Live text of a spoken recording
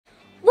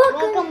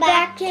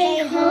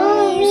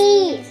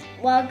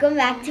Welcome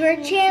back to our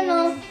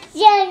channel.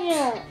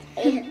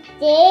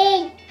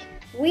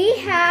 We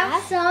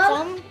have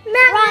some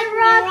Magnet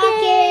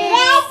Rockets.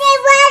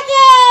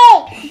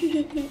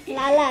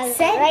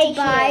 Sent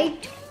by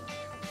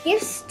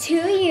Gifts to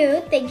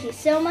You. Thank you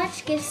so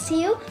much, Gifts to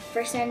You,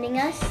 for sending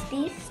us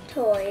these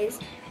toys.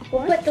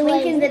 We'll put the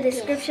link in the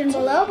description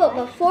below, but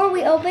before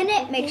we open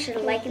it, make sure to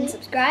like and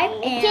subscribe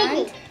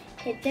and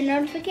hit the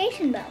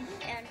notification bell.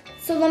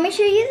 So let me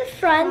show you the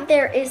front.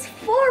 There is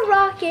 4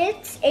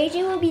 rockets.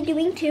 AJ will be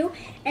doing 2,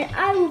 and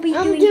I will be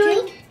doing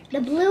 2. The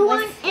blue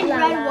one and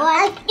red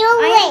one.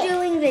 I'm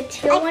doing the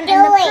teal one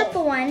and the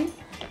purple one.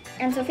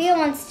 And Sophia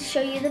wants to show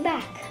you the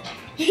back.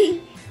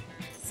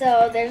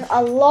 So there's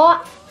a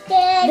lot of cool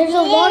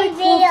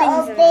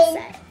things in this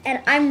set.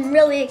 And I'm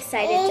really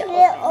excited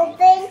to open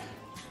it.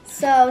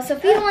 So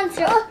Sophia wants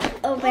to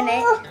open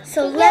it.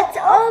 So let's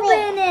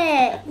open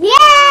it.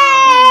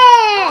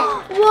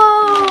 Yeah!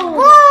 Whoa!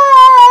 Whoa!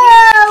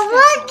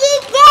 Look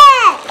at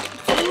that!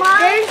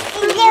 There's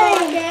 3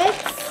 rockets.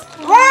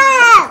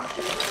 Wow!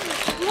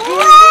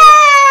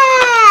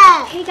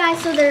 Wow! Hey guys,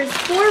 so there's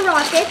 4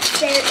 rockets.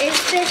 There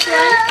is this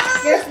one.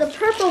 There's the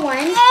purple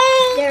one.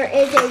 There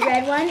is a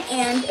red one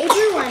and a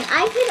blue one.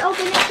 I can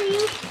open it for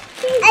you.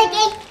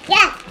 Okay,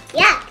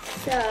 yeah.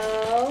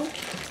 So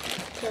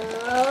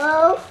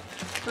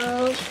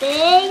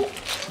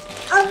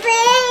Open.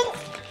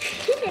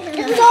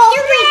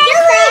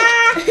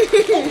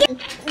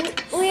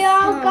 We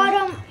all got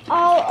them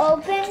all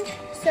opened,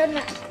 so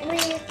we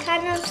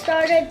kind of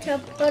started to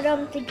put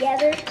them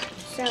together.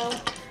 So,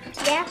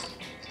 yeah.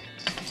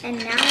 and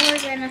now we're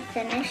gonna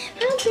finish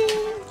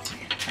building.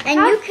 And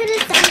you could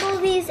assemble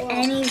these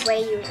any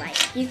way you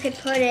like. You could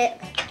put it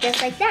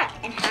just like that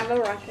and have a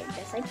rocket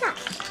just like that.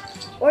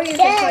 Or you could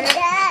put it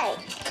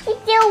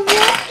It's still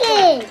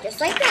working. just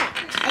like that.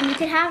 And you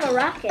could have a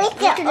rocket. Is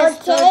You it could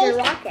just build okay? your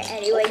rocket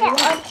any way you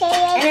want.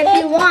 Okay, And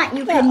if you want,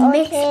 you can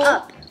mix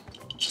up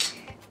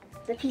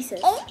the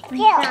pieces. like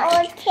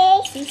that. okay.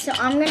 See, so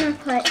I'm gonna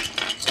put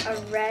a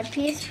red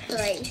piece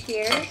right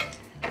here.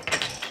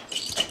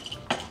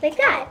 Like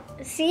that.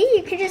 See,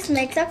 you could just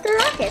mix up the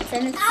rockets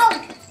and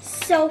it's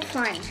so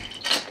fun.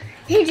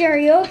 Hey,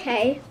 Jerry, are you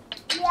okay?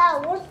 Yeah,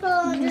 we're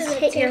going You to just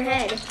hit your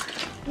head.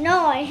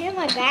 No, I hit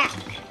my back.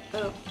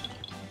 Oh.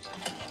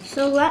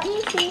 So let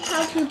me see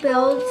how to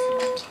build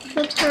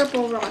the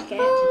purple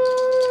rocket.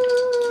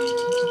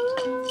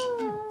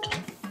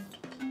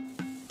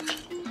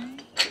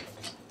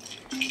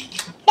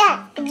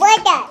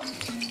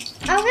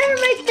 I'm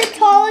gonna make the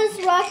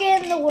tallest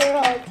rocket in the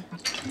world.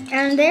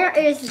 And there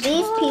is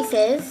these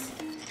pieces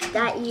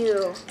that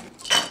you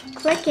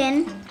click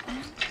in.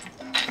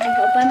 I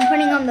hope I'm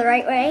putting them the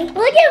right way.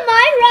 Look at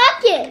my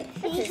rocket.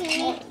 This is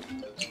cool.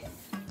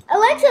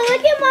 Alexa,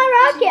 look at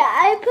my rocket.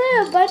 I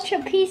put a bunch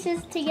of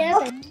pieces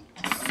together.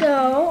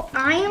 So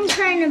I am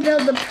trying to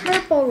build the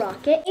purple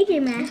rocket.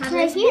 AJ, may I have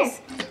Right this here. piece?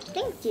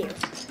 Thank you.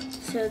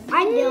 So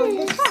I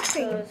built this for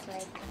you. goes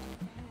like.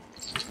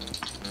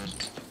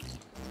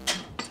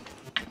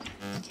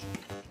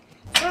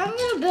 I'm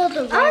gonna build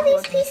a Oh,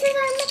 these pieces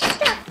are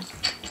mixed up.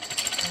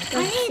 I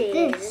Let's need see.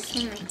 this. This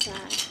one like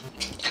that.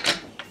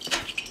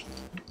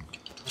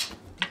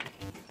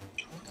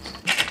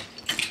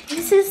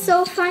 This is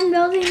so fun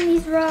building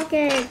these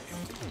rockets.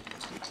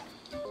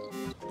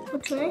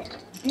 Okay.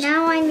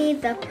 Now I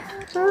need the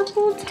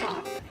purple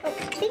top. Oh,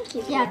 thank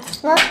you. Yeah.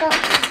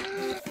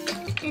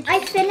 I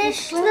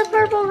finished the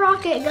purple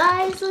rocket,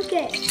 guys. Look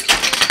at it.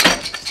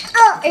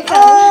 Oh, It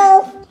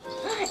fell.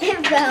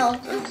 It fell.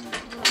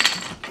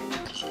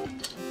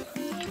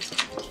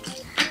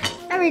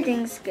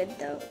 Everything's good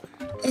though.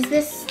 Is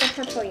this the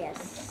purple?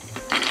 Yes.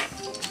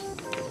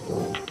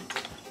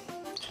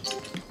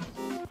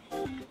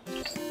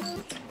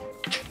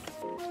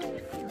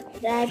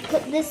 Did I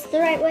put this the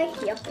right way?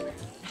 Yep.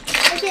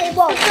 Okay,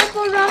 well,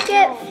 purple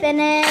rocket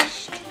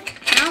finished.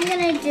 Now I'm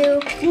gonna do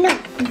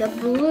the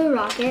blue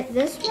rocket.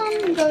 This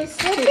one goes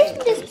I to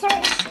think this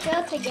part's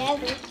still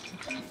together.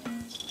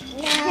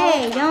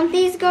 Hey, don't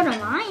these go to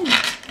mine?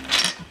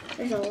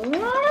 There's a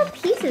lot of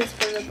pieces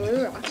for the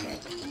blue rocket.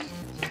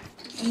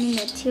 I mean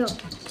the teal.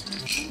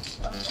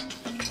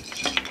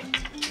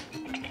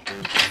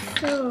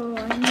 So,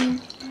 I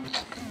mean...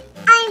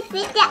 I'm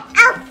fit the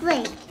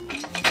outfit.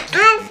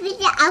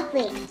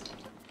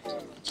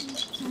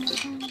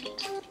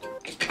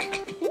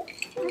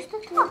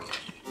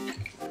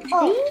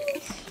 Oh,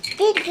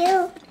 did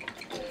you?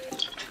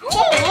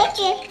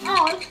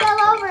 Oh, it fell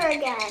over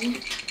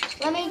again.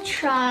 Let me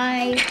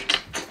try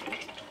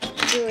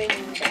doing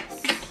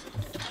this.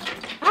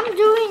 I'm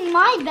doing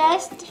my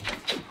best,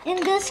 and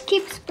this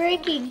keeps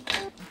breaking.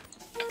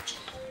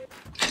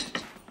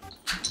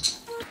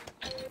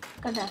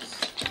 Look at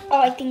this. Oh,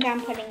 I think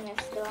I'm putting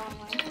this the wrong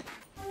way.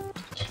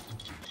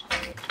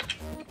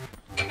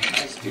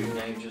 Nice, dude.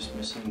 Now you're just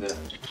missing the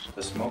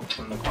smoke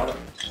from the bottom.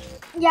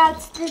 Yeah,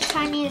 it's the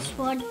tiniest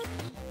one.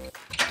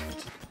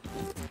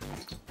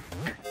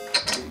 There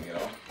you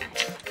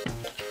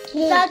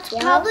go. That's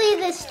probably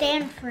the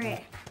stand for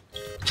it.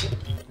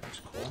 That's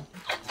cool.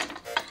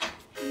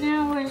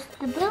 Now where's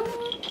the blue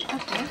one?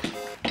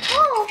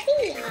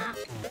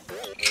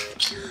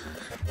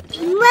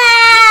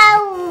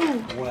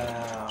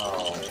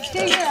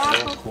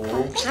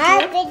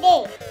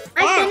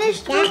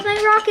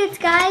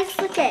 guys,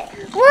 look at.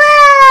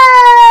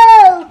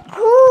 Whoa!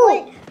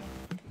 Cool.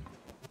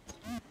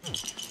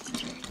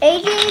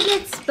 AJ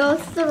gets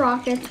both the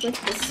rockets with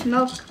the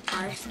smoke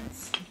parts.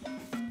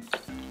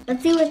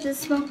 Let's see what the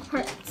smoke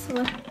parts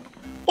look.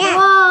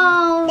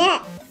 Whoa!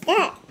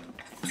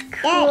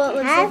 Cool, it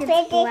looks like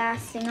it's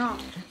blasting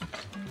off.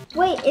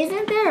 Wait,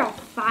 isn't there a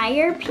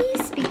fire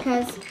piece?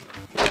 Because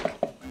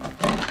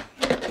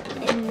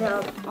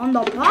on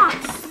the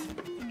box,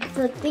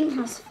 the thing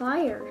has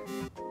fire.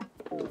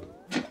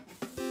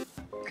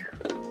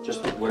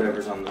 Just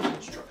whatever's on those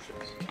instructions.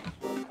 That's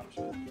what it comes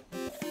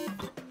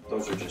with.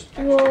 Those are just.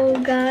 Whoa,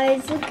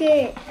 guys, look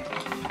at.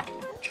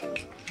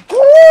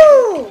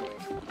 Ooh!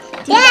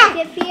 Do you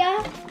like it,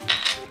 Fia?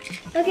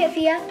 Look at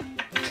Fia.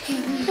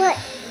 What?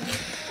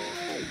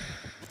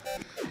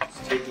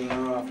 It's taking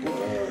off.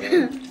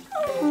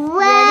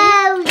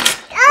 Whoa!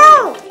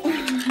 Oh!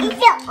 Is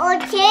it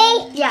okay?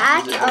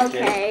 Yeah, Is it's it okay.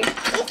 okay?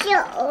 Is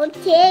it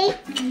okay?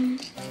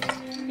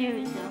 Here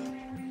we go.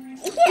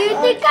 Is Do you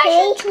it think I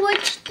okay? should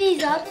switch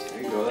these up?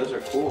 There you go. Those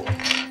are cool.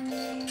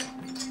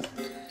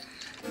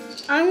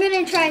 I'm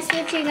gonna try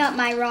switching up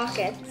my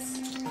rockets.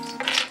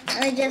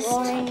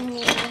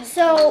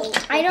 So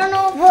I don't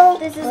know if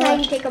this is how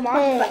you take them off,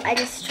 but I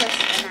just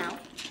twist them out.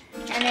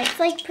 And it's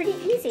like pretty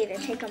easy to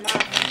take them off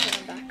and put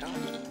them back on.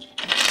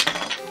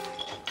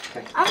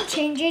 Okay. I'm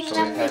changing So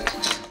them. we have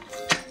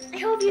I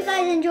hope you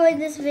guys enjoyed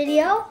this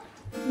video.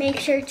 Make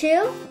sure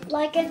to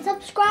Like and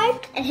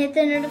subscribe. and hit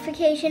the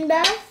notification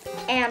bell.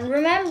 And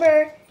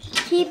remember,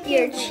 keep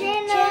your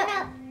chin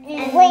up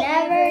and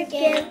never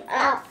give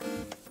up.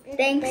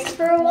 Thanks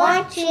for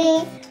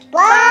watching.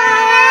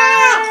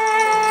 Bye!